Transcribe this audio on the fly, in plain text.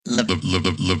Hello,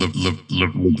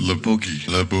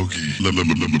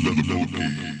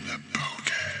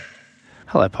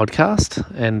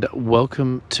 podcast, and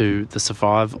welcome to the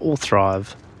Survive or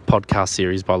Thrive podcast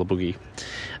series by La Boogie.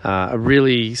 A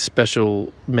really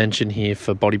special mention here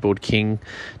for Bodyboard King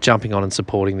jumping on and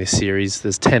supporting this series.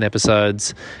 There's 10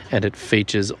 episodes and it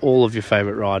features all of your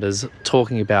favourite riders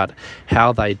talking about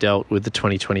how they dealt with the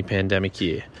 2020 pandemic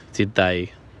year. Did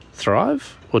they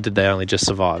thrive or did they only just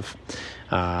survive?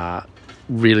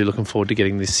 Really looking forward to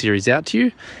getting this series out to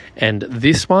you. And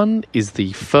this one is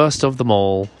the first of them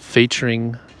all,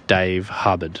 featuring Dave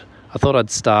Hubbard. I thought I'd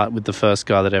start with the first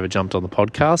guy that ever jumped on the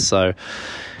podcast, so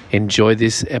enjoy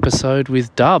this episode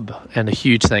with Dub, and a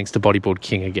huge thanks to Bodyboard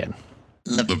King again.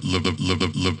 Punch to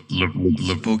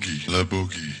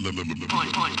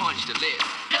live.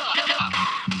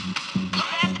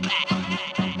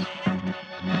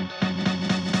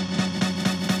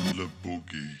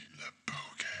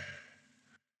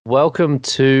 Welcome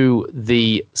to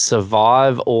the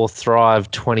Survive or Thrive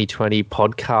 2020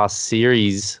 podcast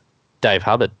series, Dave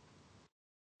Hubbard.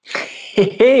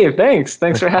 Hey, thanks.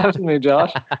 Thanks for having me,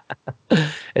 Josh.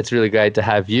 It's really great to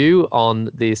have you on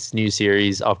this new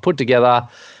series I've put together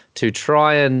to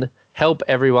try and help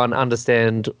everyone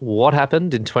understand what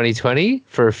happened in 2020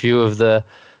 for a few of the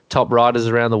top riders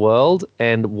around the world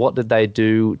and what did they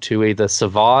do to either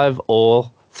survive or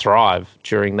thrive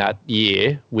during that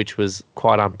year, which was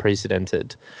quite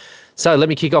unprecedented. So let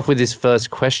me kick off with this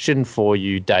first question for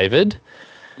you, David.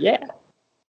 Yeah.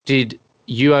 Did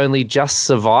you only just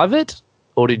survive it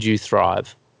or did you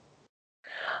thrive?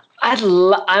 I'm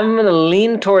going to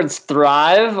lean towards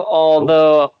thrive,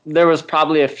 although there was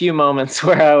probably a few moments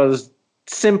where I was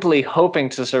simply hoping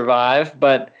to survive.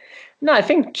 But no, I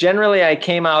think generally I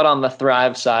came out on the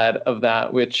thrive side of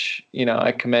that, which, you know,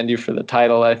 I commend you for the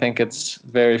title. I think it's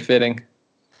very fitting.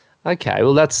 Okay,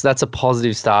 well, that's a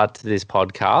positive start to this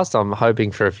podcast. I'm hoping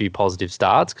for a few positive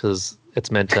starts because it's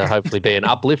meant to hopefully be an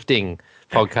uplifting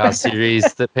podcast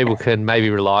series that people can maybe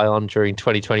rely on during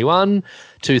 2021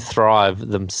 to thrive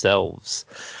themselves.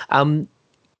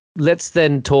 Let's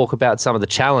then talk about some of the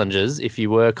challenges. If you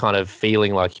were kind of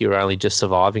feeling like you were only just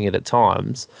surviving it at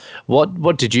times,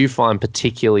 what did you find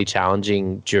particularly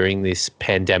challenging during this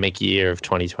pandemic year of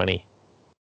 2020?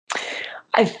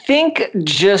 I think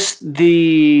just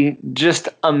a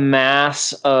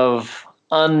mass of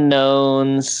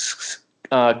unknowns,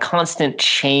 constant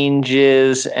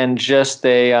changes, and just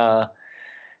a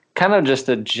kind of just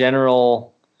a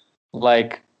general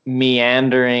like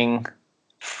meandering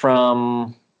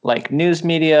from like news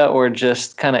media or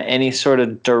just kind of any sort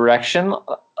of direction.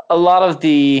 A lot of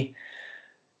the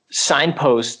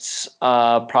signposts,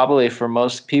 probably for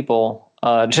most people,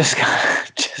 just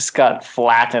got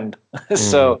flattened.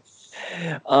 So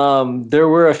there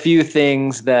were a few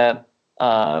things that,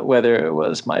 whether it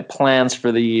was my plans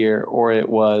for the year or it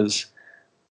was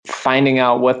finding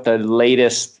out what the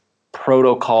latest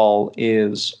protocol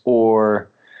is or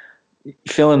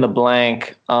fill in the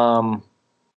blank,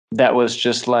 that was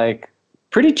just like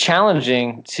pretty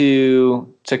challenging to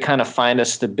kind of find a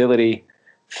stability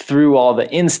through all the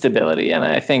instability. And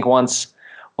I think once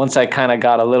I kind of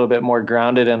got a little bit more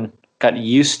grounded and got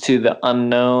used to the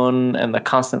unknown and the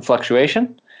constant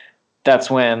fluctuation,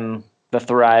 that's when the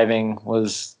thriving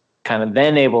was kind of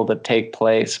then able to take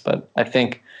place. But I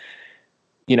think,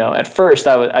 you know, at first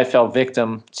I fell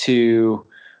victim to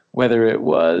whether it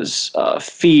was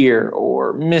fear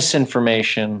or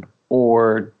misinformation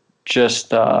or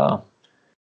just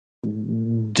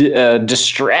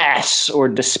distress or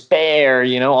despair,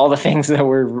 you know, all the things that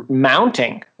were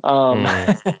mounting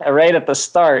right at the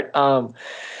start.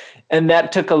 And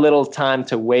that took a little time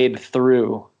to wade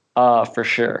through, for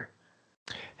sure.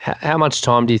 How much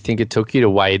time do you think it took you to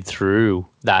wade through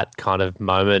that kind of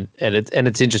moment? And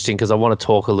it's interesting because I want to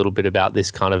talk a little bit about this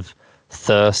kind of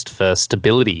thirst for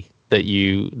stability that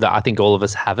I think all of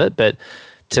us have it, but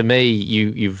to me,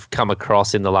 you've come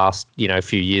across in the last,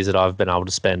 few years that I've been able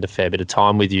to spend a fair bit of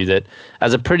time with you, that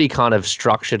as a pretty kind of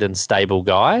structured and stable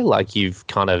guy, like you've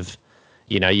kind of,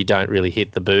 you don't really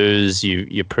hit the booze,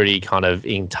 you're pretty kind of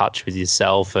in touch with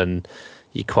yourself and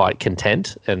you're quite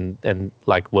content, and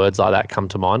like words like that come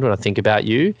to mind when I think about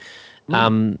you.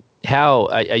 How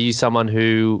are you someone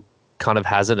who kind of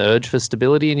has an urge for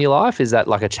stability in your life? Is that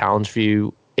like a challenge for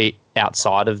you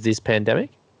outside of this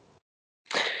pandemic?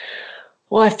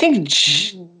 Well, I think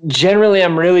generally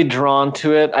I'm really drawn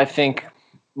to it. I think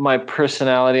my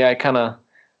personality, I kind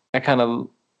of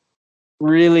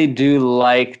really do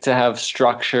like to have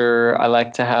structure. I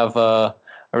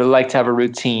really like to have a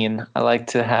routine. I like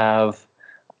to have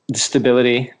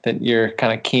stability that you're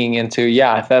kind of keying into.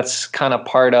 Yeah, that's kind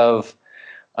of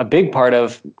a big part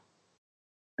of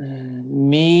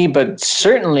me, but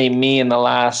certainly me in the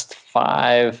last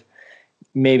 5,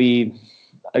 maybe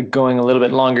going a little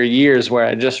bit longer years, where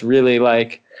I just really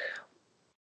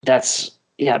that's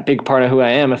a big part of who I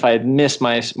am. If I had missed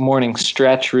my morning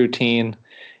stretch routine,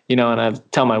 and I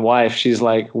tell my wife, she's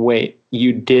like, "Wait,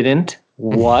 you didn't?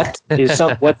 What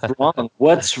what's wrong?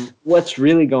 What's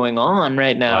really going on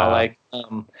right now?"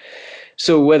 Wow.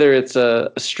 So whether it's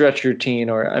a stretch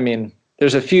routine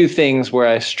there's a few things where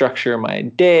I structure my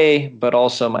day, but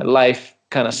also my life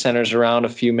kind of centers around a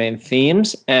few main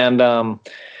themes. And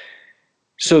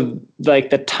so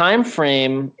the time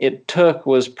frame it took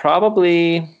was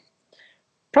probably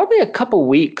a couple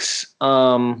weeks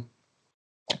to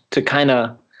kind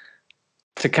of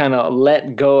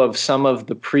let go of some of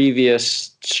the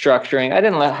previous structuring. I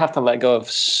didn't have to let go of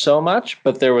so much,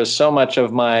 but there was so much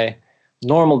of my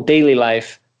normal daily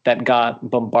life that got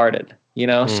bombarded,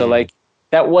 So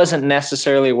that wasn't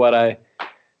necessarily what I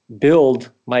build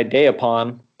my day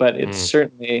upon, but it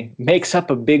certainly makes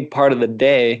up a big part of the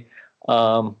day,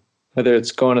 whether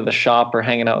it's going to the shop or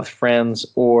hanging out with friends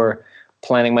or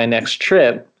planning my next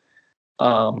trip.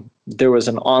 There was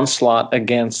an onslaught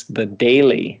against the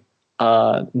daily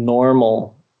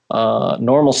normalcy,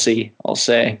 I'll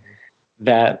say,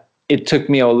 that it took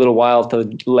me a little while to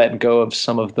let go of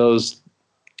some of those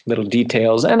little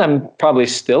details, and I'm probably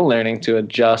still learning to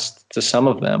adjust to some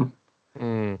of them.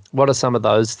 What are some of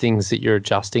those things that you're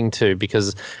adjusting to?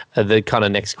 Because the kind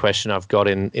of next question I've got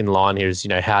in line here is,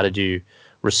 how did you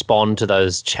respond to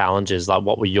those challenges? Like,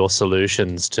 what were your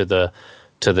solutions to the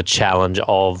challenge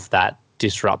of that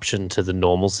disruption to the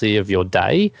normalcy of your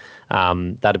day?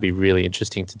 That'd be really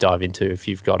interesting to dive into if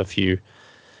you've got a few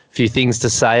things to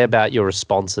say about your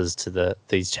responses to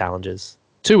these challenges.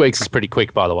 2 weeks is pretty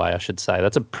quick, by the way, I should say.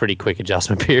 That's a pretty quick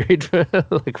adjustment period.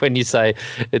 Like when you say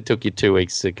it took you 2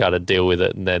 weeks to kind of deal with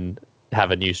it and then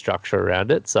have a new structure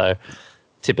around it. So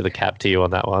tip of the cap to you on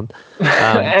that one.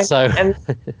 And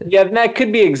that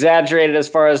could be exaggerated as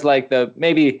far as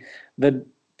maybe the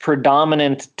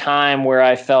predominant time where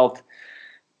I felt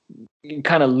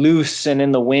kind of loose and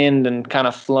in the wind and kind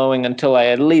of flowing until I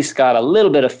at least got a little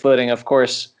bit of footing. Of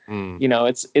course,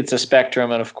 it's a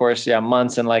spectrum, and of course,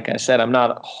 months. And like I said, I'm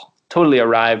not totally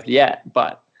arrived yet,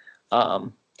 but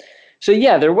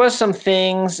there was some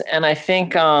things, and I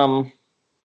think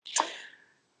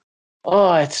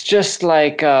it's just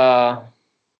I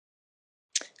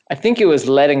think it was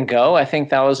letting go. I think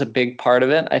that was a big part of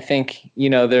it. I think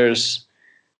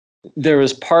there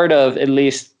was part of, at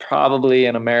least probably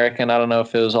an American, I don't know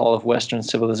if it was all of Western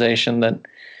civilization, that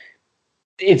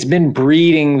it's been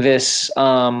breeding this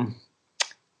kind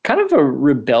of a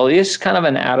rebellious kind of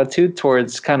an attitude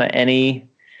towards kind of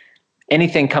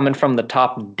anything coming from the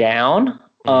top down.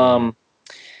 And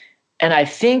I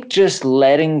think just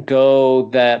letting go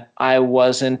that I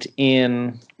wasn't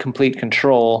in complete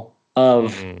control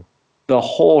of the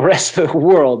whole rest of the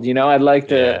world. I'd like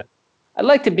to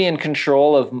be in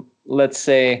control of, let's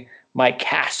say, my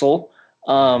castle,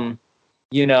 and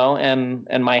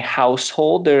my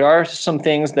household. There are some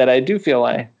things that I do feel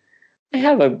I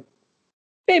have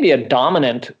maybe a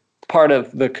dominant part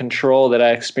of the control that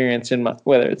I experience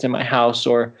whether it's in my house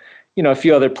or, a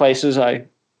few other places. I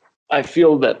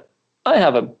feel that I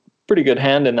have a pretty good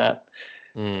hand in that.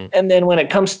 And then when it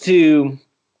comes to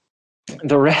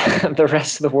the rest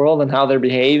of the world and how they're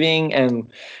behaving, and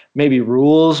maybe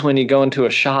rules when you go into a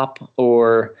shop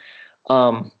or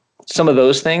some of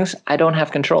those things, I don't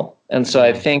have control. And so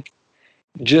I think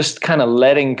just kind of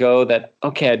letting go that,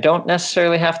 okay, I don't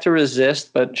necessarily have to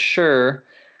resist, but sure,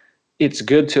 it's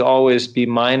good to always be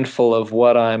mindful of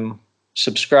what I'm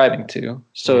subscribing to.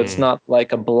 So it's not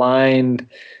like a blind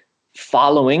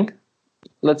following,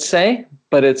 let's say,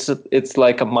 but it's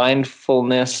like a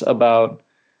mindfulness about,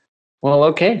 well,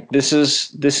 okay, this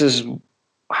is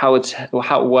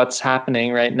what's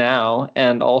happening right now,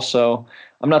 and also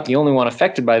I'm not the only one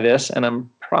affected by this, and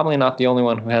I'm probably not the only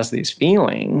one who has these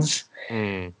feelings.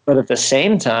 But at the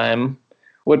same time,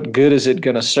 what good is it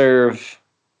going to serve,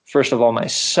 first of all,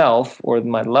 myself or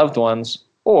my loved ones,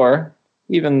 or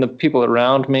even the people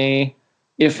around me,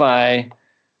 if I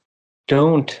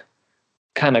don't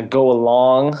kind of go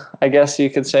along, I guess you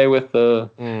could say, with the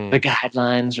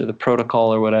guidelines or the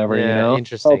protocol or whatever,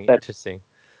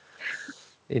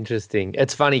 Interesting.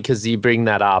 It's funny because you bring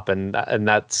that up, and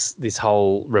that's this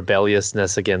whole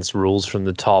rebelliousness against rules from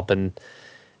the top. And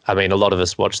I mean, a lot of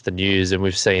us watch the news, and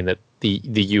we've seen that the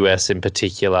US in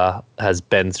particular has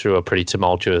been through a pretty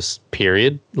tumultuous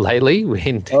period lately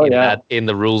in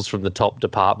the rules from the top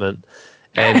department.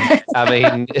 And I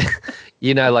mean,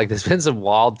 like there's been some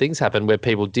wild things happen where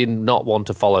people did not want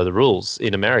to follow the rules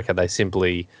in America. They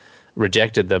simply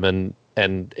rejected them.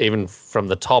 And even from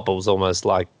the top, it was almost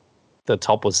like the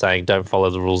top was saying, don't follow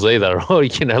the rules either, or,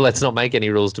 let's not make any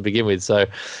rules to begin with. So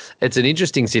it's an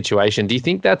interesting situation. Do you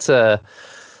think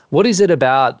what is it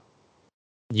about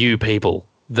you people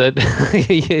that,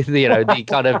 the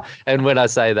kind of, and when I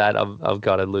say that, I'm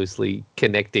kind of loosely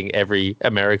connecting every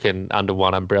American under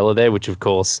one umbrella there, which of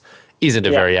course isn't a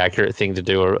very accurate thing to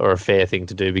do or a fair thing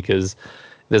to do, because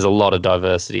there's a lot of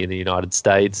diversity in the United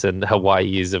States, and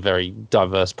Hawaii is a very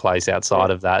diverse place outside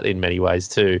of that in many ways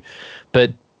too.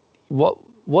 But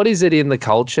what is it in the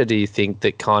culture, do you think,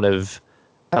 that kind of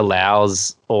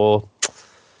allows, or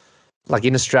like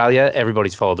in Australia,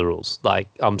 everybody's followed the rules. Like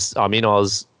I'm in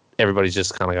Oz, everybody's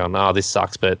just kind of going, oh, this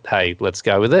sucks, but hey, let's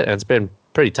go with it. And it's been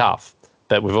pretty tough,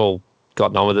 but we've all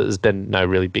gotten on with it. There's been no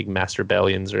really big mass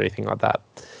rebellions or anything like that.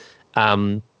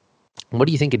 What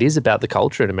do you think it is about the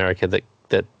culture in America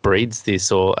that breeds this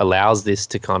or allows this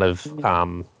to kind of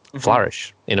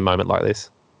flourish in a moment like this?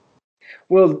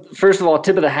 Well, first of all,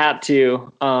 tip of the hat to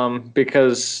you,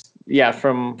 because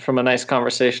from a nice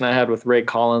conversation I had with Ray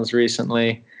Collins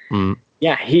recently.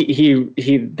 Yeah,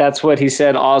 he that's what he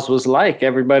said Oz was like.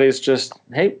 Everybody's just,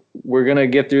 hey, we're gonna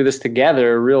get through this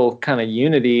together. A real kind of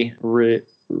unity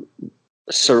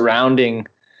surrounding.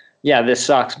 Yeah, this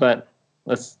sucks, but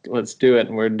let's do it,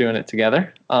 and we're doing it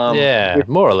together.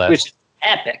 More or less. Which is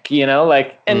epic,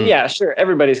 and yeah, sure,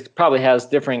 everybody probably has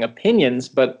differing opinions,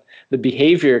 but the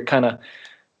behavior kind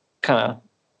of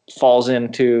falls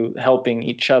into helping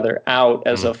each other out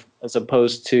as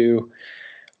opposed to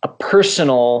a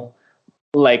personal,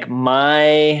 like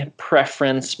my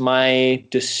preference, my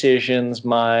decisions,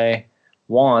 my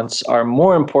wants are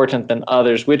more important than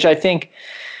others, which I think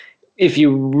if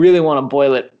you really want to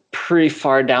boil it pretty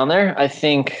far down there, I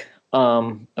think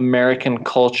American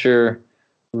culture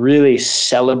really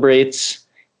celebrates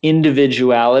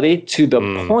individuality to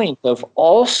the point of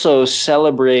also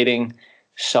celebrating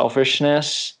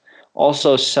selfishness,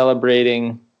 also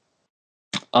celebrating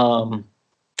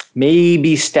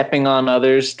maybe stepping on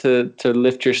others to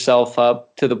lift yourself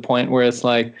up to the point where it's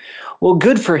like, well,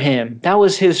 good for him. That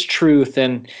was his truth.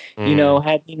 And,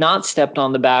 had he not stepped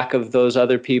on the back of those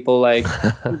other people, like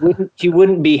he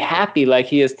wouldn't be happy like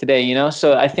he is today,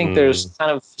 So I think there's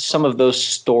kind of some of those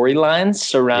storylines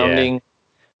surrounding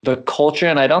the culture.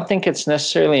 And I don't think it's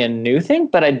necessarily a new thing,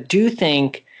 but I do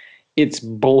think it's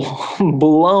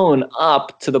blown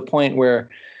up to the point where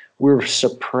we're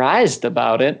surprised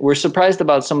about it. We're surprised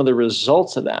about some of the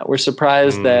results of that. We're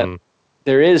surprised that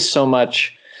there is so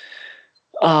much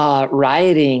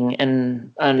rioting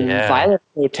and violent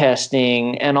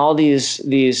protesting and all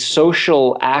these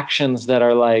social actions that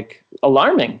are like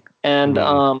alarming. And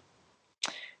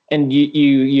and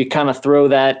you kind of throw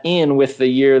that in with the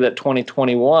year that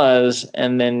 2020 was,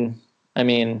 and then I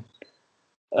mean.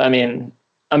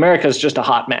 America's just a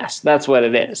hot mess. That's what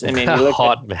it is. I mean, you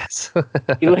look mess.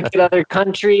 You look at other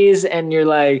countries and you're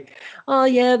like, oh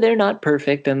yeah, they're not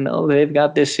perfect, and they've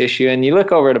got this issue. And you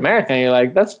look over at America and you're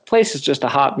like, that place is just a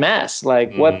hot mess.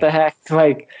 Like, what the heck?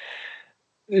 Like,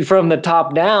 from the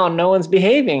top down, no one's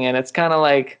behaving, and it's kind of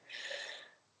like,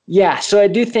 yeah. So I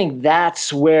do think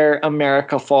that's where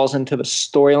America falls into the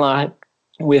storyline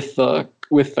with the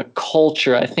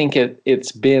culture. I think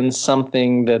it's been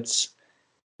something that's.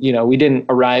 We didn't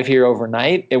arrive here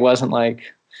overnight. It wasn't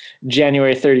like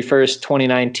January 31st,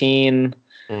 2019,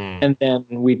 and then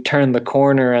we turned the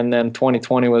corner, and then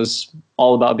 2020 was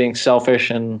all about being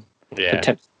selfish and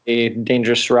potentially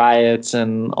dangerous riots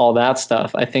and all that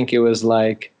stuff. I think it was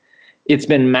like it's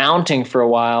been mounting for a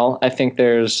while. I think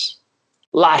there's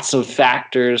lots of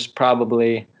factors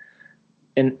probably,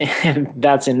 and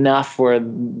that's enough for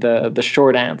the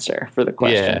short answer for the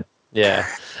question. Yeah.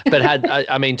 But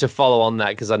to follow on that,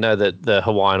 because I know that the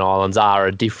Hawaiian Islands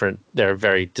they're a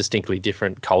very distinctly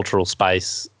different cultural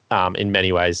space in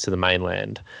many ways to the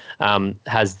mainland.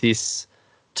 Has this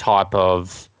type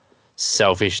of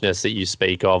selfishness that you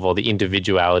speak of, or the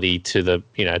individuality to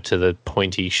the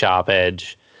pointy, sharp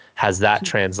edge, has that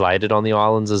translated on the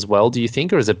islands as well, do you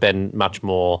think, or has it been much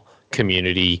more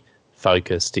community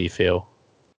focused, do you feel?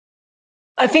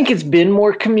 I think it's been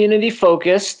more community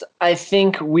focused. I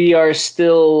think we are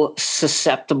still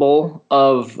susceptible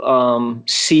of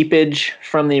seepage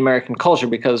from the American culture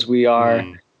because we are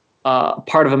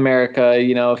part of America.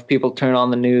 If people turn on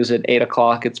the news at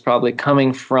 8:00, it's probably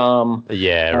coming from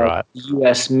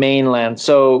U.S. mainland.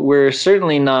 So we're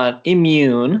certainly not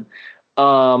immune.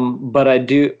 But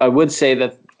I would say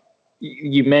that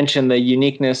you mentioned the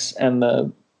uniqueness and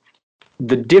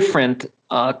the different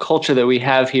culture that we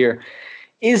have here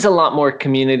is a lot more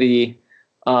community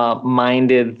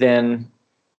minded than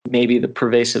maybe the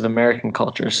pervasive American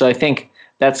culture. So I think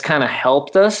that's kind of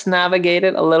helped us navigate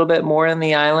it a little bit more in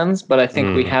the islands, but I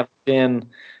think we haven't been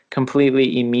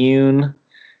completely immune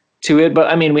to it. But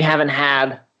I mean, we haven't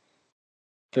had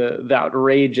the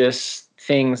outrageous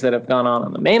things that have gone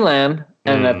on the mainland.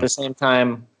 And at the same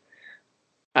time,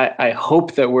 I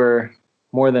hope that we're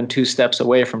more than 2 steps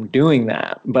away from doing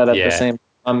that. But at the same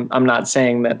time, I'm not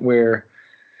saying that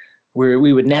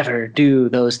we would never do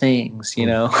those things, you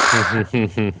know?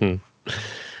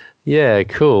 Yeah,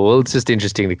 cool. Well, it's just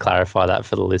interesting to clarify that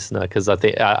for the listener, because I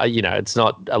think, it's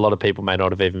not, a lot of people may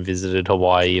not have even visited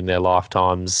Hawaii in their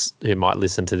lifetimes who might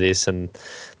listen to this, and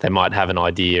they might have an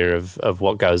idea of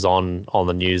what goes on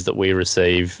the news that we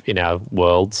receive in our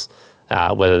worlds,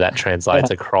 whether that translates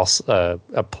across a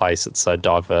place that's so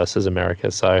diverse as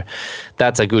America. So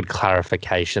that's a good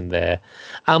clarification there.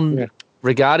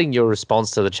 Regarding your response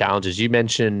to the challenges, you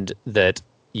mentioned that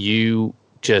you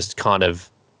just kind of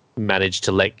managed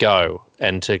to let go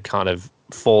and to kind of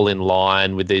fall in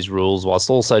line with these rules whilst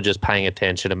also just paying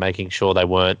attention and making sure they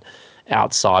weren't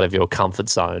outside of your comfort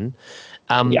zone.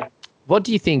 What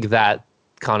do you think that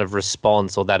kind of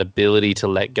response or that ability to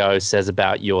let go says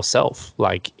about yourself?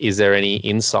 Like, is there any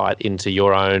insight into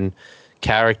your own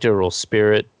character or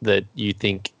spirit that you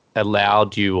think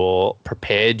allowed you or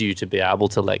prepared you to be able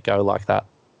to let go like that?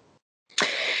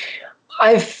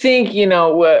 I think,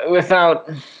 without,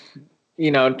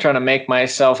 trying to make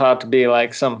myself out to be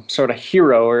like some sort of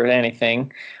hero or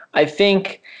anything, I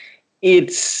think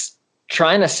it's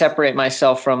trying to separate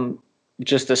myself from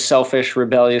just a selfish,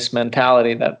 rebellious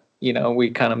mentality that, we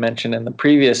kind of mentioned in the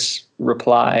previous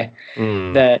reply,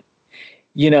 that,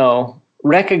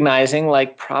 recognizing,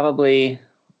 like, probably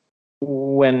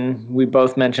when we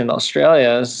both mentioned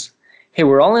Australia, is, hey,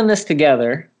 we're all in this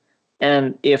together.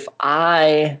 And if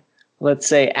I, let's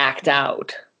say, act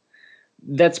out,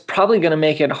 that's probably going to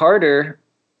make it harder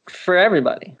for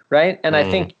everybody, right? And I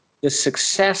think the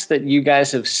success that you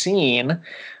guys have seen,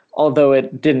 although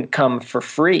it didn't come for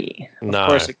free, of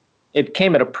course, it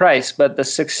came at a price, but the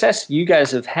success you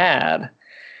guys have had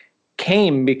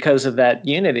came because of that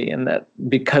unity, and that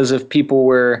because of people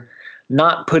were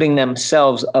not putting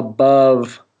themselves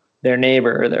above their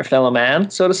neighbor or their fellow man,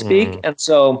 so to speak. And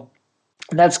so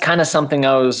that's kind of something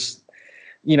I was,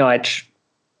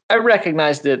 I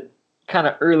recognized it kind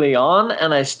of early on,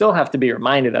 and I still have to be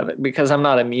reminded of it because I'm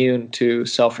not immune to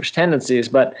selfish tendencies.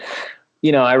 But,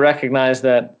 I recognize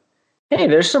that, hey,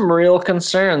 there's some real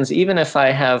concerns, even if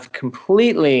I have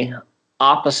completely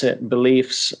opposite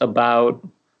beliefs about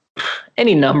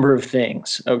any number of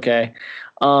things, okay?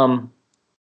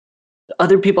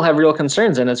 Other people have real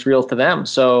concerns, and it's real to them.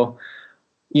 So,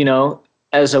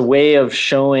 as a way of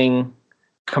showing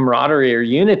camaraderie or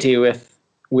unity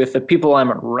with the people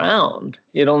I'm around,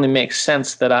 it only makes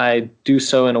sense that I do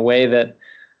so in a way that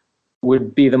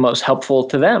would be the most helpful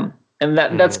to them. And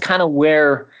that's kind of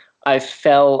where I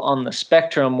fell on the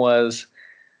spectrum was,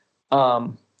 a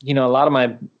lot of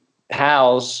my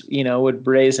pals, would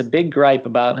raise a big gripe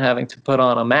about having to put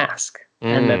on a mask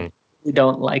and that they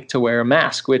don't like to wear a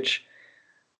mask, which,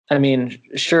 I mean,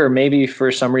 sure, maybe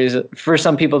for some reason, for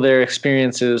some people, their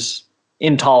experience is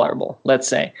intolerable, let's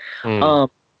say.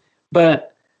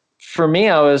 But for me,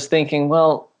 I was thinking,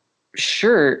 well,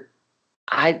 sure,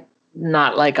 I'm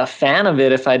not like a fan of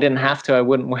it. If I didn't have to, I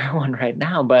wouldn't wear one right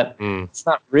now. But it's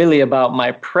not really about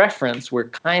my preference. We're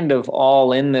kind of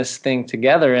all in this thing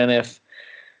together. And if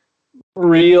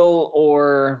real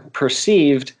or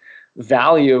perceived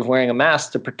value of wearing a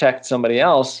mask to protect somebody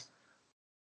else,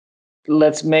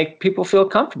 let's make people feel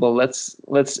comfortable. Let's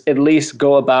at least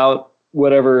go about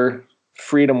whatever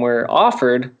freedom we're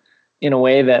offered in a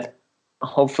way that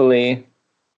hopefully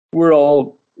we're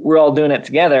all doing it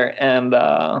together. And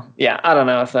I don't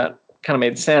know if that kind of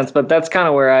made sense, but that's kind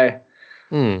of where I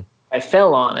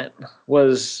fell on it,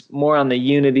 was more on the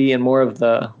unity and more of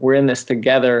the we're in this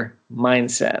together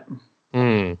mindset.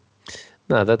 No,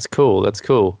 that's cool. That's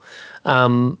cool.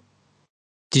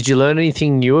 Did you learn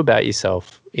anything new about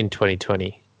yourself in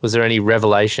 2020? Was there any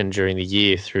revelation during the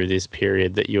year through this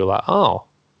period that you were like, oh,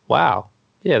 wow,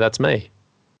 yeah, that's me?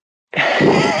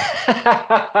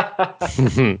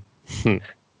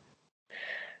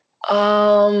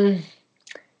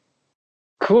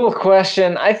 Cool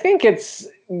question. I think it's,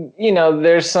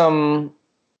 there's some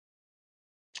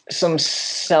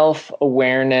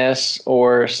self-awareness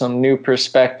or some new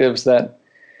perspectives that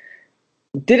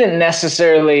didn't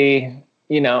necessarily,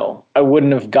 I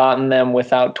wouldn't have gotten them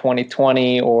without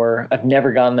 2020, or I've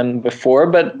never gotten them before.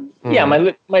 But yeah,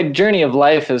 my journey of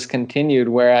life has continued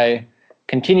where I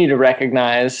continue to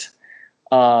recognize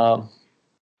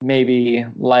maybe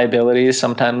liabilities,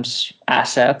 sometimes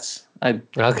assets. I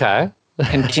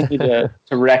continue to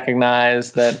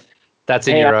recognize that. That's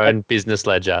in your own business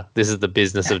ledger. This is the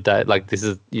business of Dave. Like this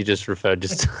is, you just referred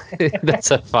just,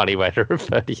 that's a funny way to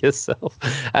refer to yourself.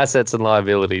 Assets and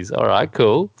liabilities. All right,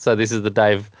 cool. So this is the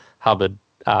Dave Hubbard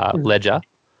ledger.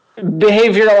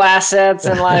 Behavioral assets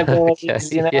and liabilities,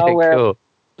 Cool.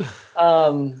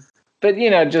 But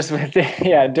just with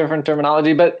different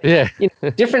terminology, but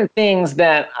different things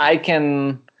that I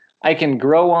can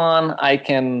grow on, I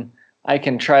can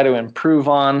try to improve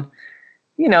on.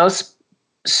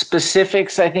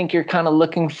 Specifics I think you're kind of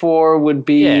looking for would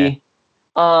be,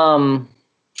 like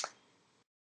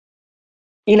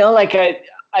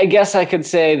I guess I could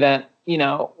say that,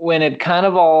 when it kind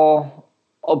of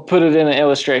I'll put it in an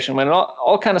illustration, when it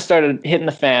all kind of started hitting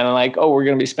the fan and like, we're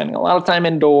going to be spending a lot of time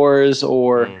indoors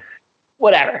or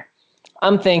whatever.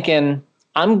 I'm thinking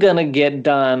I'm going to get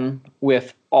done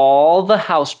with all the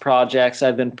house projects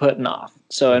I've been putting off.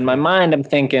 So in my mind, I'm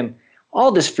thinking, all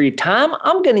this free time,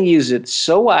 I'm going to use it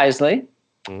so wisely,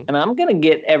 and I'm going to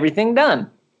get everything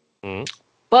done.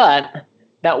 But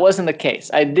that wasn't the case.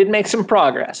 I did make some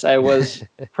progress. I was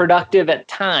productive at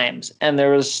times, and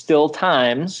there was still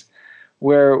times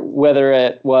where, whether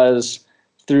it was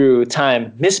through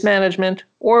time mismanagement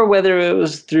or whether it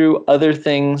was through other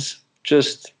things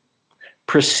just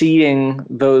preceding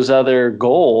those other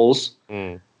goals,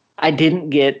 I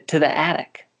didn't get to the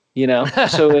attic,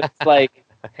 So it's like,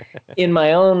 in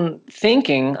my own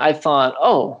thinking, I thought,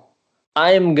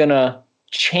 I'm going to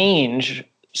change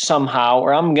somehow,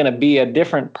 or I'm going to be a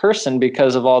different person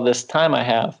because of all this time I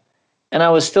have. And I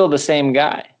was still the same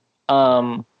guy.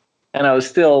 And I was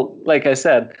still, like I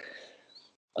said,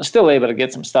 I was still able to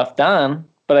get some stuff done,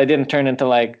 but I didn't turn into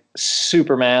like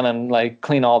Superman and like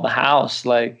clean all the house,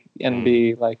 like, and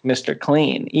be like Mr.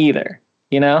 Clean either,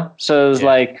 So it was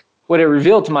like, what it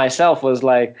revealed to myself was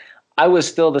like, I was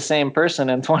still the same person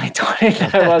in 2020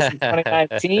 that I was in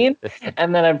 2019,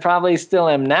 and then I probably still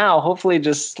am now, hopefully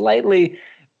just slightly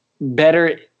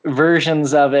better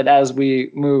versions of it as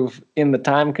we move in the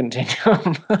time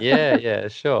continuum.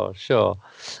 Sure.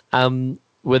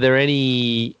 Were there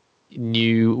any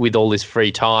new, with all this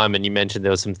free time, and you mentioned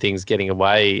there were some things getting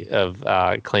away of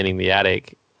cleaning the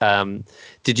attic,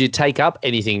 did you take up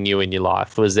anything new in your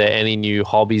life? Was there any new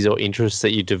hobbies or interests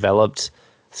that you developed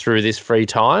through this free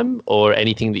time, or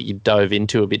anything that you dove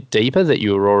into a bit deeper that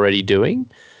you were already doing?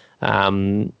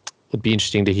 It'd be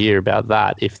interesting to hear about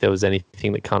that, if there was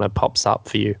anything that kind of pops up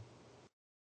for you.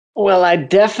 Well, I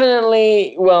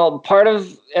definitely,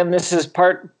 and this is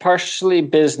partially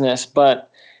business,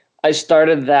 but I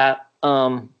started that,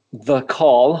 The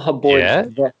Call,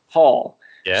 Hubbard, The Call.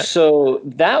 Yeah. So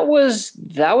that was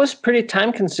pretty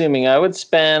time consuming. I would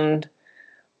spend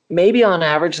maybe on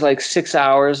average like 6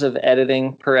 hours of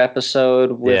editing per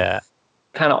episode with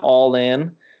kind of all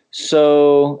in.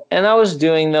 So, and I was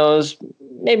doing those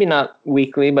maybe not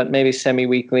weekly, but maybe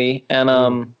semi-weekly.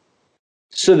 And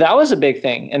so that was a big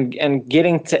thing. And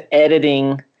getting to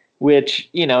editing, which,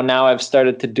 now I've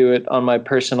started to do it on my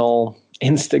personal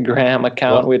Instagram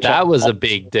account. Which that was a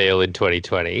big deal in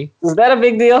 2020. Was that a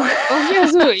big deal? Oh,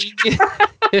 yes.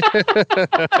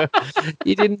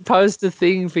 You didn't post a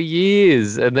thing for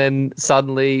years, and then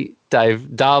suddenly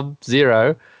Dave Dub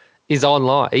Zero is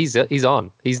online. He's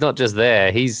on. He's not just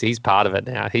there. He's part of it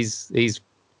now. He's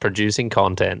producing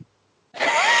content.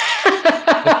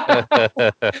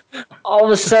 All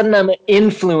of a sudden, I'm an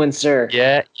influencer.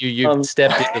 Yeah, you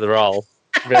stepped into the role.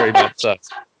 Very much so.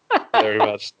 Very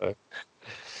much so.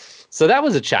 So that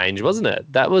was a change, wasn't it?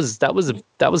 That was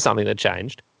something that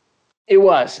changed. It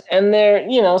was. And there,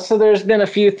 so there's been a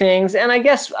few things, and I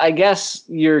guess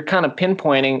you're kind of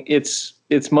pinpointing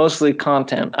it's mostly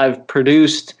content. I've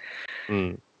produced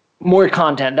more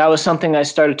content. That was something I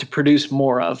started to produce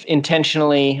more of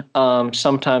intentionally,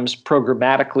 sometimes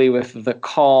programmatically with The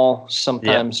Call,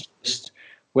 sometimes just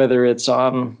whether it's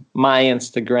on my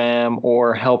Instagram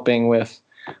or helping with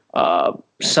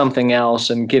something else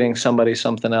and getting somebody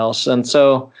something else. And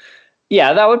so,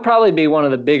 that would probably be one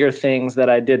of the bigger things that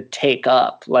I did take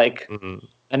up. Like,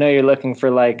 I know you're looking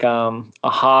for like a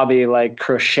hobby like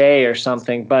crochet or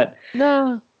something, but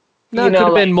no, it could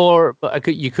have been more.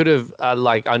 You could have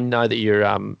I know that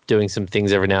you're doing some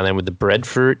things every now and then with the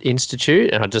Breadfruit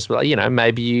Institute, and I just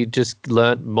maybe you just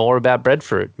learnt more about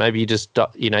breadfruit. Maybe you just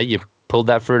you pulled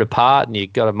that fruit apart and you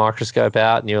got a microscope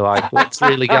out and you're like, what's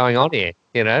really going on here?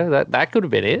 That could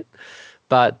have been it.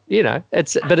 But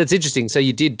it's interesting. So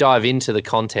you did dive into the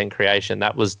content creation.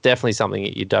 That was definitely something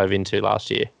that you dove into last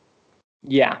year.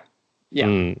 Yeah.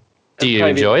 Do you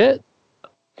enjoy it?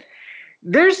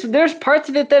 There's parts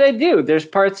of it that I do. There's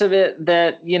parts of it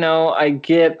that, I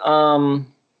get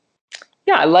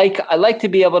yeah, I like to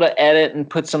be able to edit and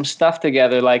put some stuff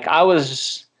together. Like I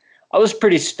was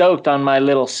pretty stoked on my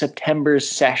little September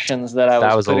sessions that I was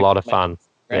That was a putting lot on of my fun.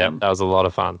 Yeah, Instagram. that was a lot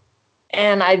of fun.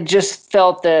 And I just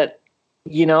felt that,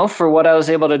 for what I was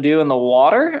able to do in the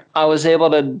water, I was able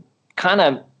to kind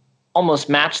of almost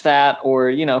match that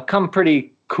or, come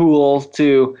pretty cool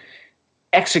to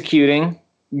executing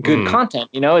good Mm. content.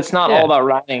 It's not all Yeah. about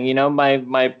writing.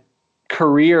 My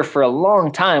career for a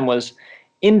long time was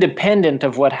independent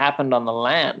of what happened on the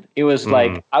land. It was Mm.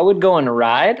 like I would go and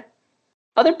ride,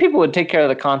 other people would take care of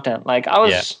the content. Like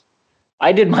Yeah.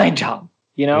 I did my job,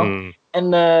 Mm.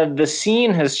 and the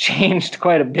scene has changed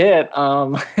quite a bit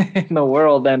in the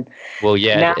world, and Well,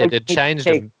 yeah, now it you had need to changed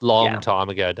a take long yeah time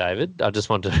ago, David. I just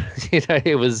want to,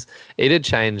 it had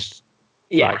changed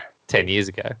yeah like 10 years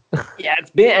ago. yeah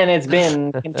it's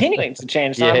been continuing to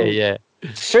change. So Yeah, I'm yeah.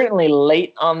 certainly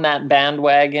late on that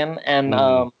bandwagon,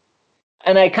 Mm.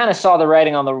 and I kind of saw the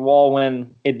writing on the wall when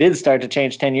it did start to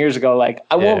change 10 years ago. Like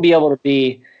I Yeah, won't be able to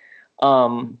be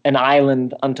an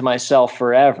island unto myself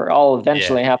forever. I'll yeah.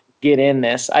 eventually have to get in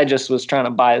this. I just was trying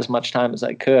to buy as much time as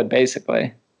I could,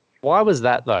 basically. Why was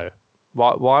that though?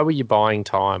 Why were you buying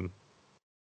time?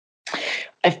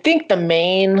 I think the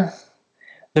main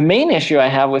issue I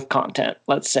have with content,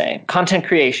 let's say content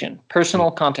creation, Mm.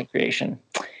 personal content creation,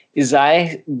 is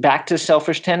I back to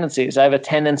selfish tendencies. I have a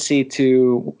tendency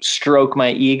to stroke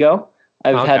my ego.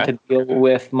 I've had Okay. to deal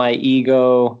with my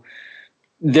ego.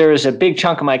 There's a big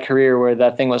chunk of my career where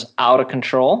that thing was out of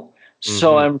control.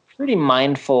 So Mm-hmm. I'm pretty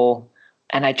mindful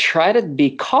and I try to be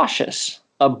cautious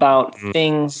about Mm.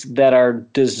 things that are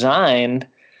designed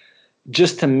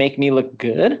just to make me look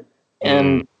good. Mm.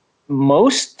 And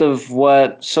most of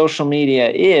what social media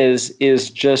is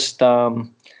just a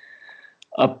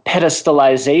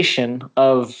pedestalization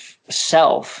of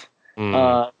self.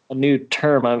 Mm. A new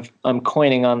term I'm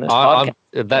coining on this I'm podcast.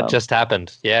 that just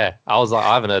happened. Yeah, I was like,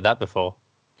 I haven't heard that before.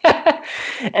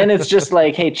 And it's just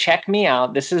like, hey, check me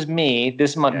out. This is me.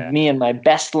 This is Yeah. me in my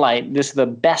best light. This is the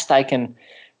best I can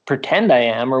pretend I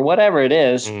am, or whatever it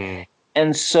is. Mm.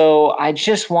 And so I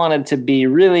just wanted to be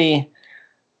really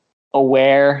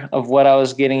aware of what I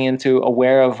was getting into,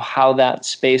 aware of how that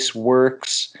space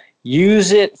works,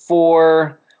 use it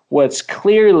for what's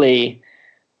clearly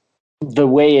the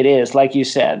way it is. Like you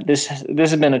said, this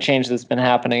has been a change that's been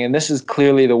happening, and this is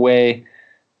clearly the way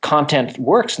content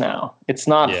works now. It's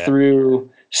not Yeah. through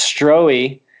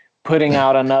Stroey putting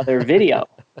out another video.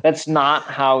 That's not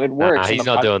how it Nah, works in he's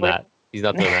the not doing marketplace. that. He's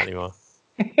not doing that anymore.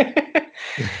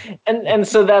 and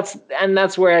so that's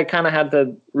where I kind of had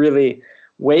to really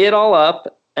weigh it all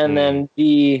up and Mm. then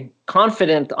be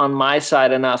confident on my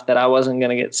side enough that I wasn't going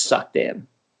to get sucked in.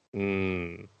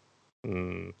 Mm.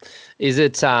 Mm. Is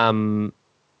it I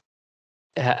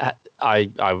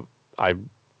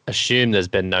assume there's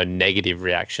been no negative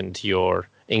reaction to your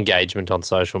engagement on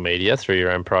social media through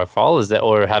your own profile. Is there,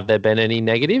 or have there been any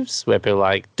negatives where people are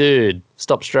like, dude,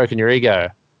 stop stroking your ego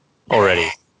already?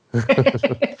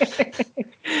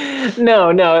 No,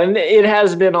 and it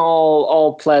has been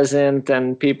all pleasant,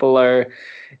 and people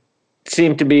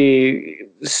seem to be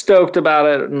stoked about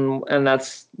it, and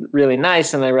that's really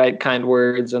nice. And they write kind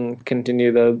words and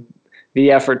continue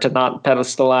the effort to not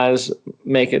pedestalize,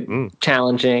 make it Mm.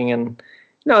 challenging, and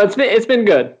no, it's been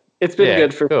good. It's been Yeah,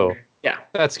 good for cool. sure. Yeah.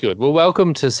 That's good. Well,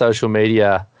 welcome to social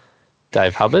media,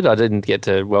 Dave Hubbard. I didn't get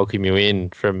to welcome you in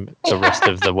from the rest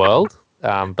of the world,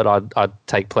 but I'd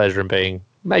take pleasure in being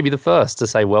maybe the first to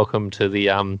say welcome to the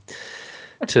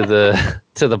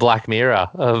to the Black Mirror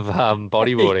of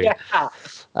bodyboarding. Yeah,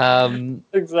 That's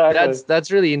exactly.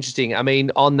 that's really interesting. I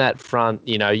mean, on that front,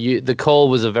 the call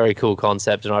was a very cool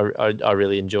concept, and I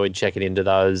really enjoyed checking into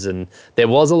those. And there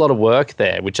was a lot of work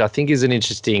there, which I think is an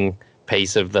interesting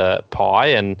piece of the pie.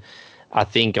 And I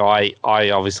think I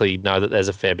obviously know that there's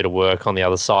a fair bit of work on the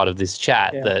other side of this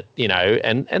chat Yeah. that,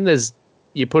 and there's,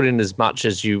 you put in as much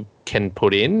as you can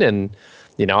put in. And,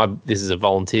 this is a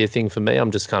volunteer thing for me.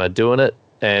 I'm just kind of doing it.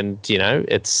 And,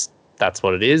 that's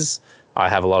what it is. I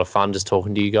have a lot of fun just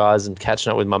talking to you guys and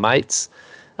catching up with my mates.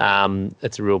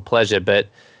 It's a real pleasure. But,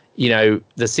 the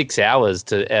 6 hours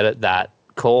to edit that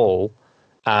call,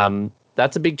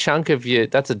 that's a big chunk of you.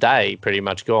 That's a day pretty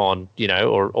much gone,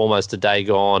 or almost a day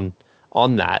gone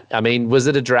on that. I mean, was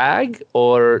it a drag,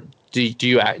 or did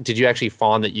you actually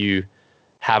find that you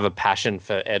have a passion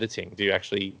for editing?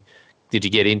 Did you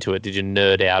get into it? Did you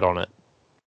nerd out on it?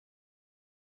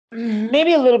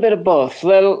 Maybe a little bit of both.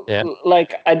 Yeah.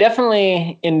 Like I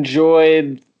definitely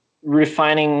enjoyed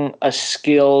refining a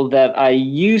skill that I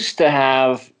used to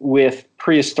have with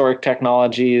prehistoric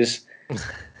technologies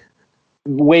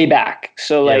way back.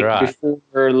 So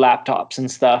before laptops and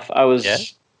stuff,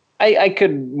 I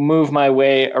could move my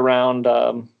way around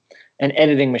an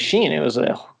editing machine. It was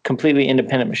a completely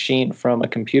independent machine from a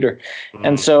computer.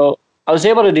 And so I was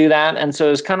able to do that. And so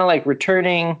it was kind of like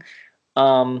returning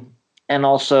and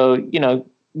also,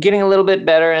 getting a little bit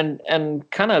better and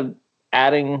kind of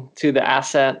adding to the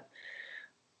asset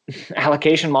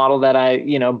allocation model that I,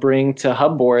 bring to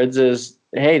Hubboards is,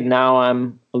 hey, now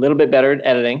I'm a little bit better at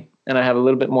editing and I have a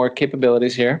little bit more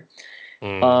capabilities here.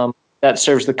 That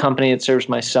serves the company. It serves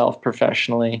myself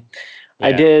professionally.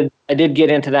 Yeah. I did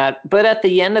get into that, but at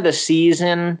the end of the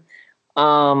season,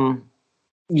 I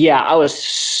was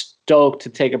stoked to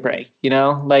take a break,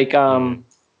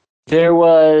 there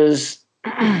was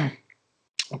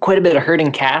quite a bit of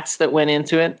herding cats that went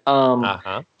into it.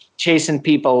 Chasing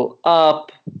people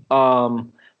up.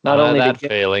 Not only that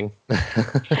feeling.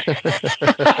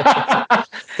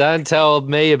 Don't tell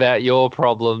me about your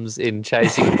problems in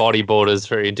chasing bodyboarders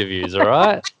for interviews, all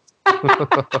right?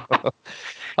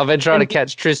 I've been trying to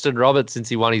catch Tristan Roberts since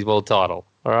he won his world title,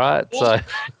 all right? So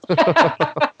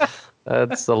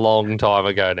that's a long time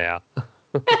ago now.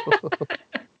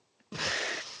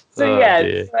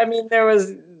 Dear. I mean, there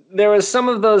was some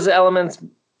of those elements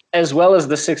as well as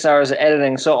the 6 hours of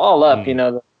editing. So all up,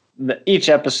 each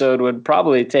episode would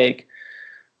probably take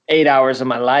 8 hours of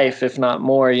my life, if not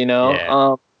more,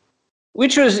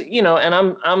 which was, and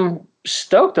I'm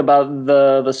stoked about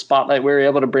the spotlight we were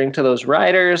able to bring to those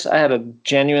writers. I had a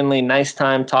genuinely nice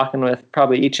time talking with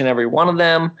probably each and every one of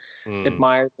them,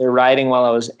 admired their writing while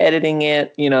I was editing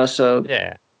it, so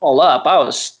all up, I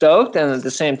was stoked. And at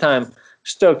the same time,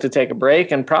 stoked to take a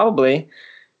break and probably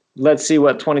let's see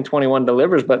what 2021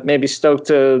 delivers, but maybe stoked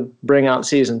to bring out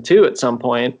season 2 at some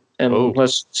point. And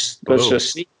let's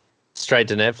just see. Straight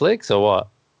to Netflix or what?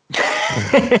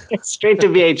 Straight to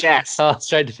VHS. Oh,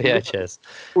 straight to VHS.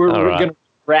 We're going to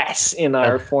progress in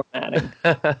our formatting.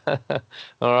 All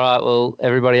right. Well,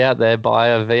 everybody out there, buy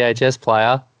a VHS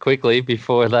player quickly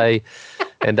before they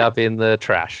end up in the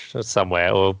trash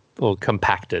somewhere or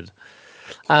compacted.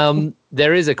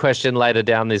 There is a question later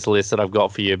down this list that I've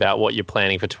got for you about what you're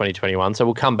planning for 2021. So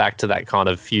we'll come back to that kind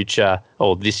of future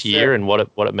or this year and what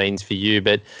it means for you.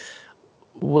 But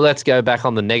let's go back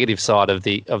on the negative side of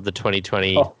the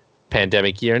 2020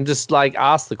 pandemic year and just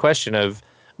ask the question of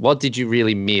what did you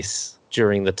really miss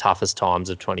during the toughest times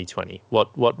of 2020?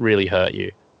 What really hurt you?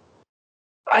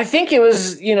 I think it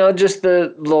was, just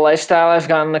the lifestyle I've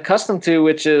gotten accustomed to,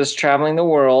 which is traveling the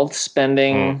world,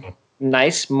 spending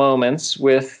nice moments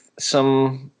with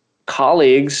some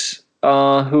colleagues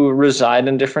who reside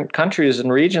in different countries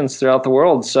and regions throughout the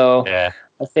world. So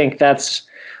I think that's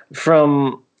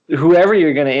from whoever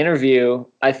you're going to interview,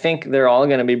 I think they're all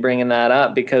going to be bringing that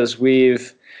up because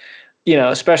we've,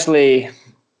 especially,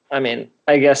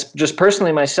 I guess just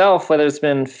personally myself, whether it's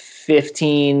been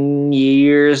 15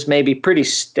 years, maybe pretty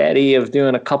steady of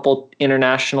doing a couple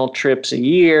international trips a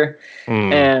year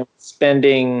and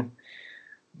spending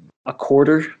a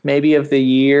quarter maybe of the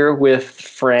year with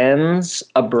friends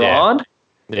abroad.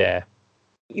 Yeah.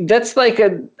 That's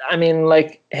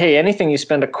hey, anything you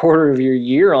spend a quarter of your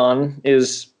year on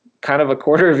is kind of a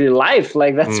quarter of your life.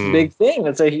 That's a big thing.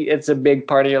 It's a big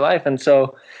part of your life. And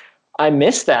so I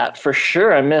missed that for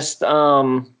sure. I missed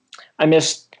the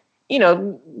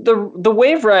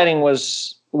wave riding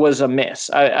was a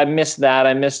miss. I missed that.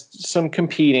 I missed some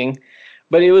competing,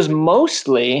 but it was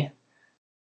mostly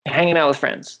hanging out with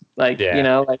friends.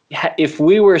 If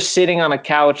we were sitting on a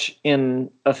couch in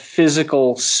a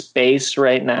physical space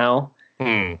right now,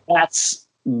 that's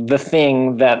the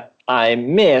thing that I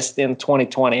missed in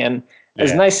 2020. And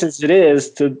as nice as it is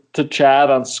to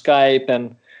chat on Skype,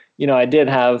 and I did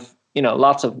have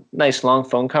lots of nice long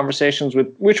phone conversations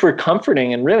which were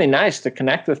comforting and really nice to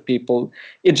connect with people.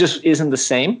 It just isn't the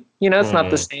same. It's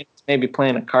not the same as maybe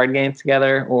playing a card game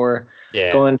together or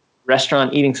going to a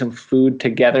restaurant, eating some food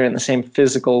together in the same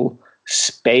physical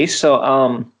space.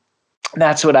 So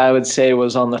that's what I would say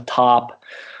was on the top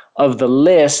of the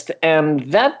list.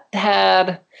 And that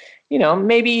had,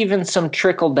 maybe even some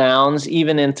trickle downs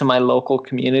even into my local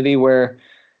community where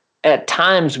at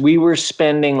times we were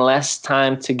spending less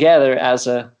time together as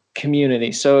a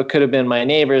community. So it could have been my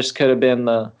neighbors, could have been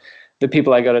the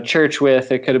people I go to church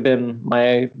with, it could have been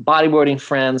my bodyboarding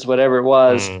friends, whatever it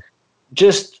was,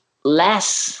 just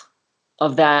less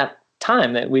of that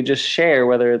time that we just share,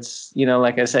 whether it's,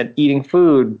 like I said, eating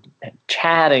food,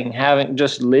 chatting,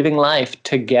 just living life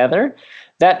together.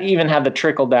 That even had the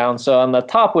trickle down. So on the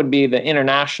top would be the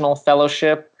international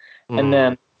fellowship. And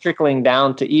then trickling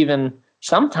down to even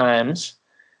sometimes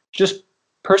just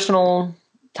personal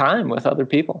time with other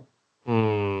people.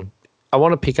 I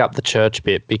want to pick up the church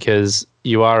bit because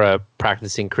you are a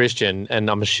practicing Christian, and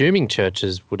I'm assuming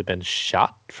churches would have been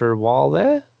shut for a while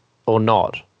there, or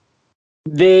not?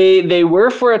 They were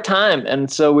for a time,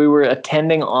 and so we were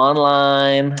attending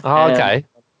online. Oh, okay.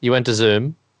 You went to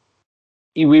Zoom?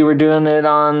 We were doing it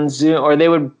on Zoom, or they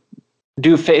would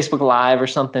do Facebook Live or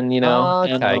something, Oh,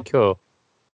 okay, cool.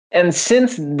 And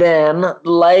since then,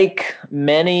 like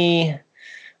many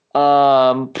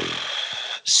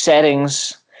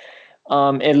settings,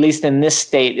 at least in this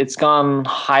state, it's gone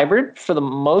hybrid for the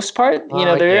most part.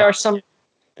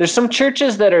 There's some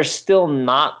churches that are still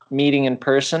not meeting in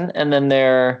person, and then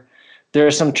there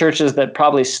are some churches that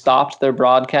probably stopped their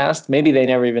broadcast. Maybe they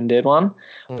never even did one.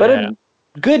 Yeah. But a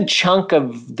good chunk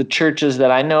of the churches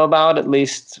that I know about, at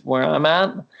least where I'm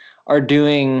at, are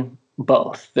doing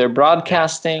both. They're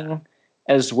broadcasting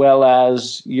as well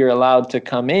as you're allowed to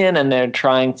come in, and they're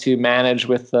trying to manage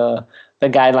with the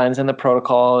guidelines and the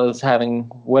protocol as having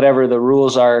whatever the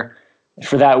rules are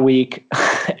for that week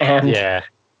and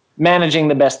managing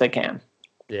the best they can.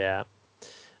 Yeah.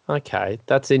 Okay,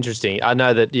 that's interesting. I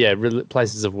know that,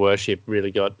 places of worship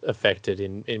really got affected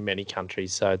in many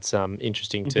countries. So it's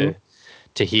interesting to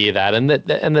hear that, and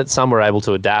that some were able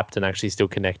to adapt and actually still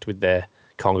connect with their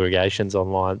congregations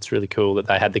online. It's really cool that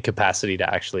they had the capacity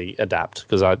to actually adapt,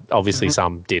 because obviously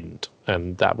some didn't,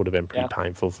 and that would have been pretty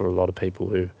painful for a lot of people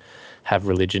who have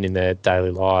religion in their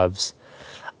daily lives.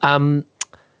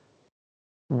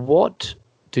 What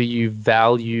do you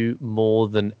value more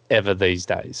than ever these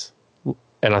days?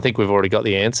 And I think we've already got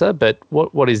the answer, but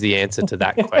what is the answer to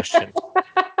that question?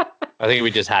 I think we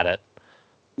just had it.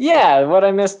 Yeah, what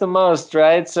I miss the most,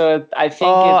 right? So I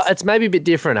think it's maybe a bit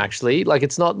different, actually. Like,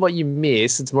 it's not what you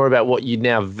miss, it's more about what you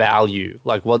now value.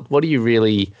 Like, what do you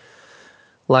really,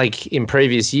 like, in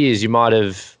previous years, you might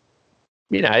have,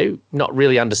 not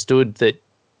really understood that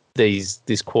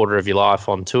this quarter of your life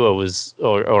on tour was,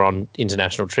 or on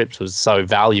international trips was so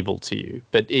valuable to you.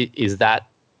 But is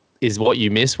what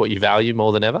you miss what you value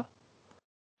more than ever?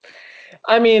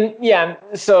 I mean, yeah.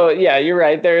 So yeah, you're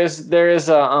right. There is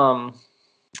a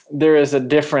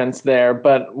difference there.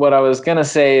 But what I was gonna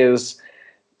say is,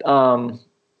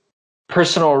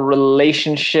 personal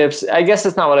relationships. I guess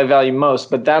it's not what I value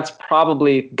most, but that's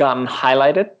probably gotten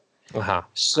highlighted.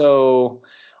 So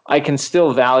I can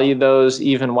still value those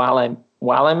even while I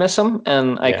miss them,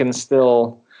 and I can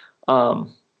still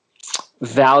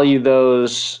value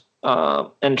those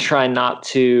and try not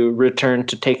to return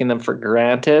to taking them for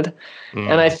granted.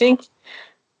 And I think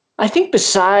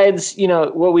besides,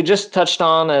 what we just touched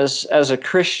on as a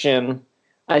Christian,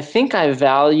 I think I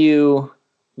value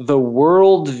the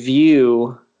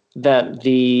worldview that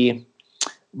the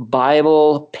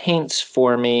Bible paints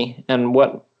for me, and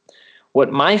what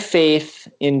my faith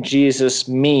in Jesus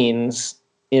means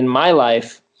in my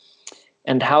life,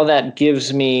 and how that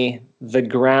gives me the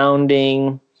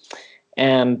grounding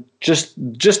and just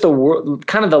the world,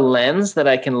 kind of the lens that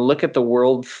I can look at the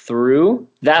world through.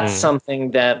 That's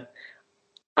something that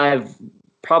I've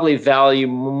probably value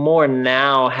more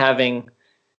now, having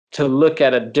to look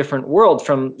at a different world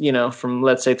from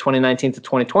let's say 2019 to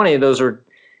 2020. Those are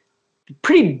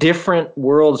pretty different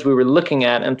worlds we were looking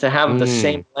at, and to have the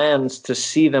same lens to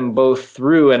see them both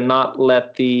through and not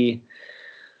let the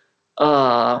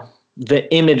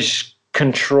image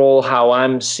control how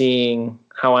I'm seeing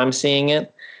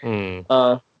it.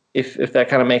 If that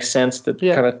kind of makes sense, to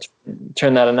kind of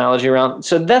turn that analogy around.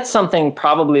 So that's something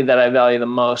probably that I value the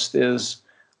most, is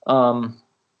that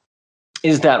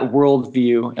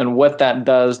worldview and what that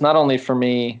does, not only for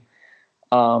me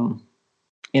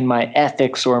in my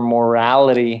ethics or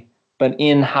morality, but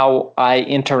in how I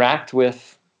interact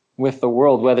with the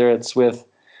world, whether it's with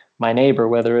my neighbor,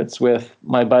 whether it's with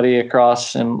my buddy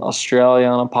across in Australia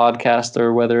on a podcast,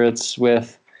 or whether it's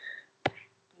with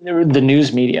the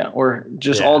news media, or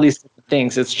just all these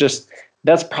things. It's just,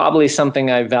 that's probably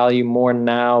something I value more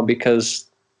now, because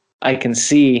I can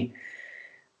see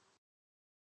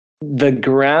the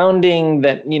grounding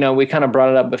that, we kind of brought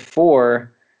it up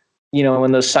before,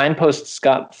 when those signposts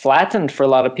got flattened for a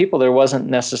lot of people, there wasn't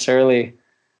necessarily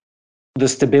the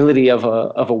stability of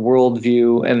a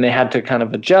worldview, and they had to kind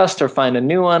of adjust or find a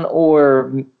new one,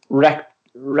 or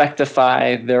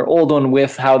rectify their old one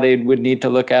with how they would need to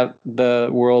look at the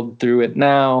world through it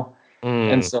now.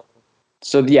 And so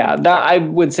that, I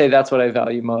would say that's what I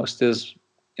value most, is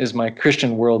my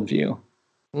Christian worldview.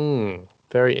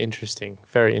 Very interesting.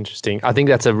 Very interesting. I think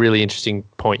that's a really interesting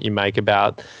point you make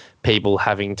about people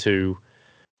having to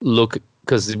look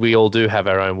because we all do have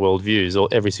our own worldviews, or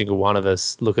every single one of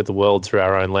us look at the world through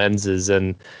our own lenses,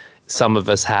 and some of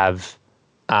us have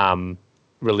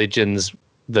religions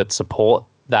that support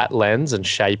that lens and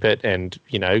shape it, and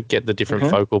get the different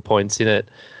focal points in it.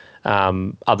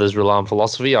 Others rely on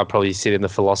philosophy. I probably sit in the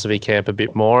philosophy camp a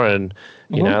bit more, and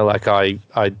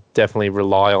I definitely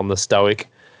rely on the Stoic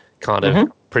kind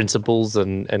of principles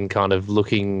and kind of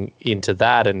looking into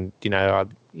that, and I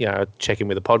check in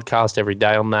with a podcast every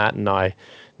day on that, and I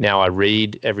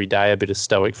read every day a bit of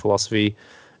Stoic philosophy.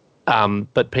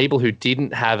 But people who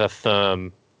didn't have a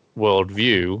firm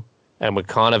worldview and were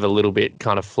kind of a little bit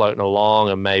kind of floating along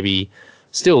and maybe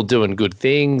still doing good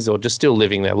things or just still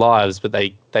living their lives, but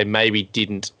they maybe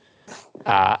didn't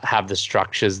have the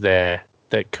structures there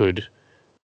that could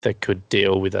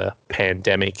deal with a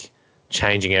pandemic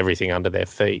changing everything under their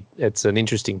feet. It's an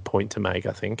interesting point to make,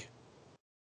 I think.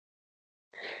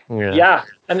 Yeah.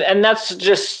 And that's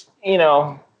just,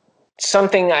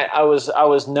 something I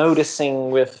was noticing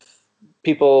with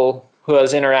people who I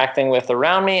was interacting with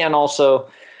around me, and also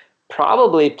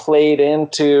probably played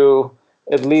into,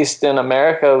 at least in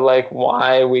America, like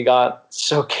why we got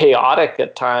so chaotic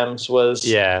at times was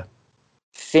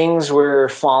things were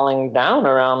falling down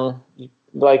around,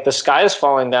 like the sky is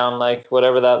falling down, like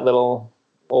whatever that little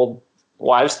old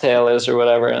wives' tale is or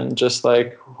whatever, and just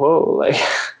like, whoa, like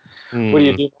what do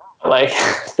you do now? Like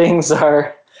things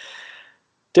are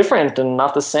different and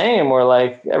not the same, or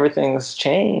like everything's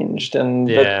changed, and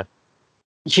but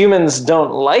humans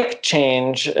don't like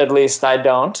change, at least I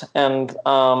don't, and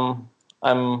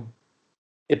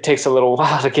it takes a little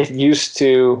while to get used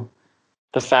to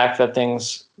the fact that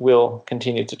things will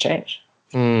continue to change.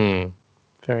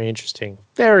 Very interesting.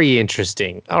 Very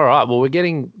interesting. All right. Well,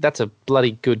 that's a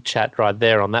bloody good chat right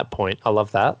there on that point. I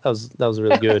love that. That was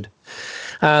really good.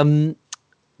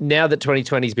 Now that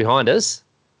 2020 is behind us,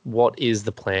 what is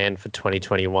the plan for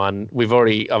 2021? I've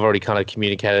already kind of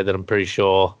communicated that I'm pretty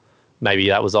sure maybe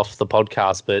that was off the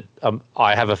podcast, but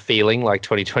I have a feeling like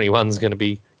 2021 is going to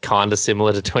be kind of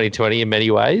similar to 2020 in many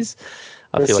ways.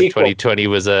 I feel like 2020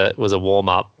 was a warm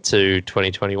up to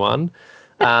 2021.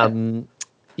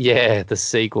 Yeah, the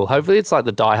sequel. Hopefully it's like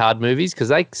the Die Hard movies, because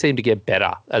they seem to get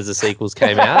better as the sequels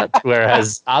came out,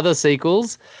 whereas other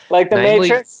sequels... Like The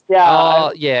Matrix?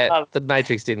 Yeah. The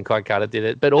Matrix didn't quite cut it, did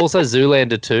it? But also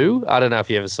Zoolander 2. I don't know if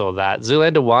you ever saw that.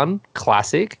 Zoolander 1,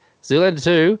 classic. Zoolander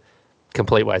 2,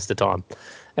 complete waste of time.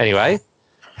 Anyway,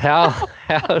 how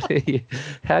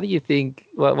do you think...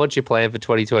 What's your plan for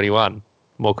 2021?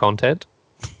 More content?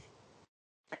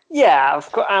 Yeah,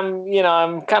 of course.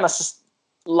 I'm kind of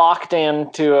locked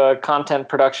into a content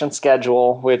production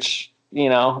schedule, which,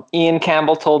 Ian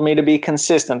Campbell told me to be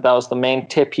consistent. That was the main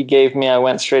tip he gave me. I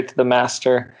went straight to the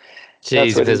master.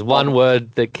 Jeez, if there's one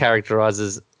word that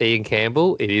characterizes Ian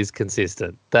Campbell, it is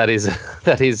consistent. That is,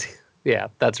 yeah,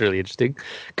 that's really interesting.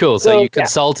 Cool. So you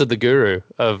consulted the guru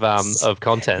of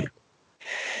content.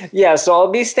 Yeah, so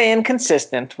I'll be staying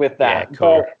consistent with that. Yeah,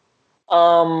 cool.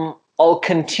 But, I'll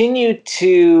continue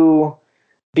to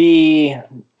be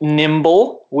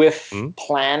nimble with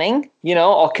planning.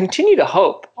 I'll continue to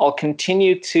hope. I'll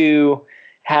continue to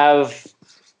have,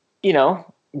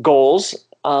 goals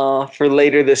for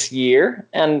later this year,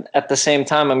 and at the same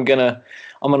time, I'm gonna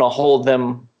hold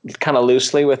them kind of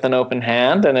loosely with an open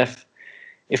hand. And if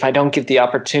I don't get the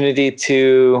opportunity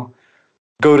to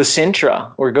go to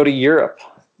Sintra or go to Europe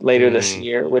later this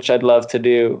year, which I'd love to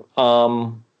do,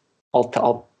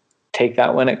 I'll take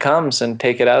that when it comes and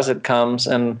take it as it comes.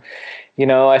 And,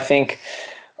 I think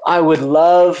I would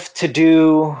love to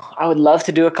do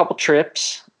a couple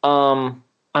trips. I'm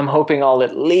hoping I'll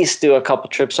at least do a couple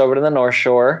trips over to the North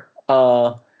Shore.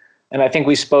 And I think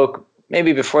we spoke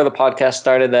maybe before the podcast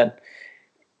started that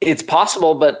it's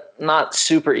possible, but not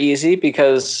super easy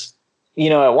because,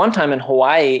 at one time in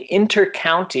Hawaii,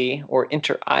 inter-county or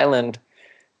inter-island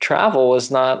travel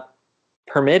was not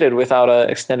permitted without an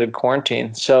extended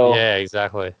quarantine. So yeah,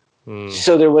 exactly.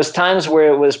 So there was times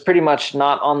where it was pretty much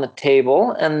not on the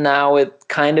table, and now it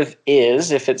kind of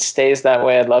is. If it stays that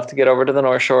way, I'd love to get over to the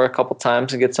North Shore a couple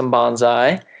times and get some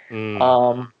bonsai,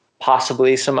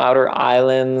 possibly some outer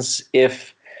islands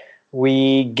if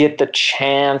we get the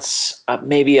chance.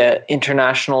 Maybe an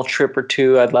international trip or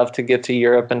two. I'd love to get to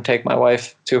Europe and take my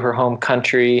wife to her home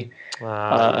country.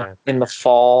 In the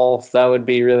fall. That would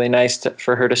be really nice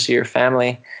for her to see her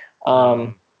family.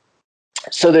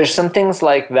 So there's some things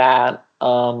like that,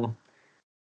 and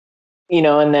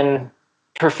then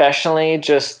professionally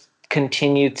just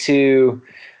continue to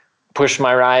push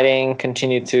my writing,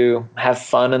 continue to have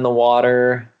fun in the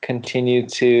water, continue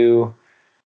to,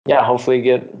 hopefully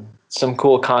get some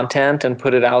cool content and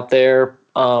put it out there.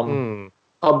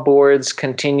 Boards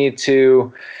continue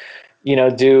to,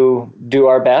 do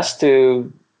our best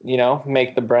to,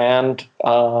 make the brand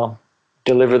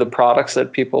deliver the products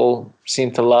that people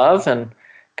seem to love and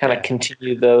kind of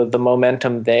continue the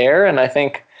momentum there. And I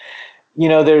think,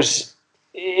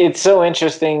 it's so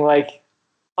interesting, like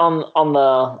on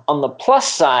the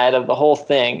plus side of the whole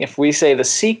thing, if we say the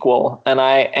sequel and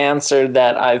I answered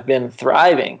that I've been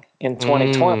thriving in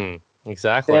 2020,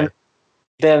 exactly.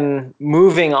 Then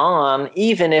moving on,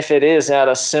 even if it is at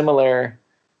a similar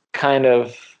kind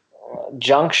of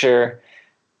juncture,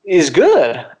 is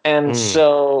good. And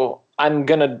so I'm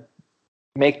going to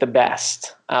make the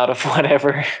best out of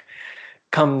whatever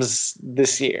comes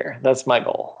this year. That's my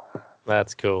goal.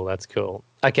 That's cool. That's cool.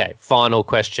 Okay, final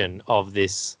question of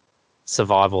this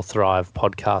Survive or Thrive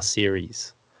podcast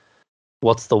series.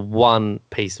 What's the one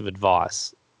piece of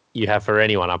advice you have for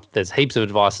anyone? There's heaps of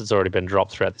advice that's already been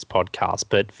dropped throughout this podcast,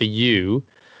 but for you,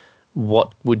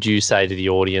 what would you say to the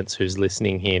audience who's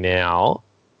listening here now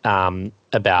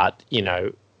about,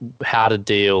 how to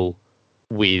deal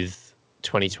with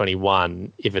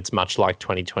 2021 if it's much like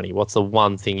 2020? What's the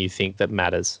one thing you think that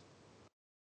matters?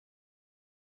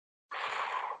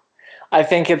 I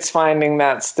think it's finding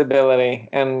that stability.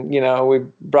 And, we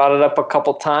brought it up a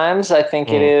couple times. I think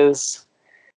it is,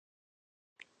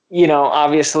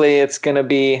 obviously it's going to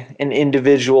be an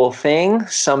individual thing.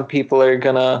 Some people are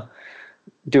going to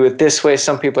do it this way.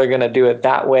 Some people are going to do it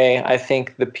that way. I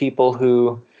think the people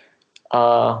who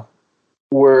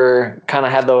were kind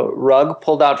of had the rug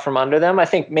pulled out from under them, I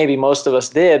think maybe most of us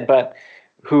did, but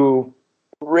who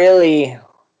really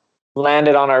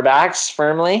landed on our backs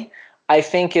firmly, I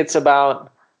think it's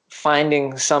about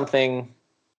finding something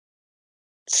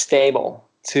stable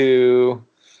to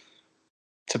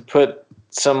put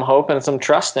some hope and some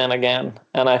trust in again.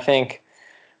 And I think,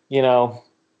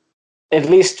 at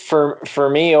least for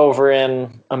me over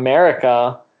in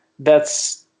America,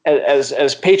 that's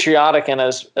as patriotic and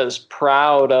as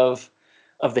proud of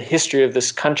the history of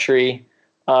this country,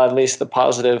 at least the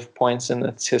positive points in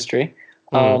its history.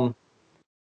 There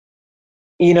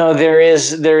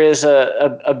is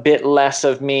a bit less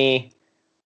of me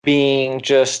being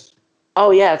just,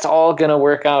 oh yeah, it's all going to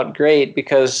work out great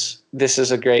because this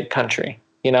is a great country.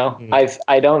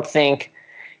 I don't think,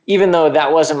 even though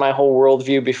that wasn't my whole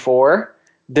worldview before,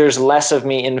 there's less of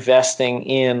me investing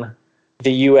in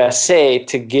the USA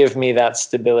to give me that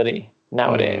stability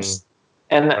nowadays.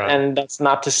 And that's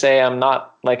not to say I'm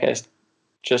not, like I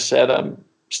just said, I'm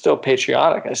still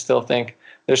patriotic. I still think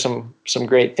there's some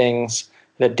great things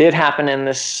that did happen in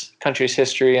this country's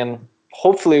history and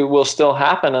hopefully will still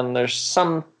happen. And there's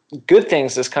some good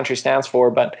things this country stands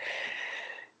for, but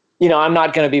I'm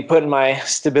not going to be putting my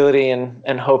stability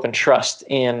and hope and trust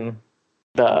in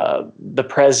the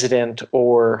president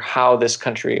or how this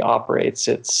country operates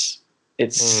its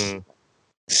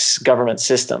government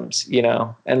systems,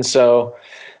 And so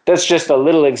that's just a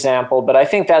little example, but I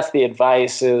think that's the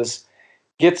advice: is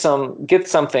get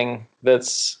something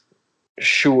that's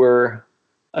sure,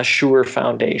 a sure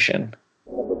foundation.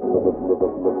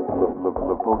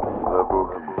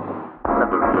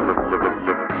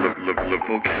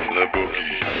 Le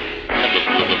boogie.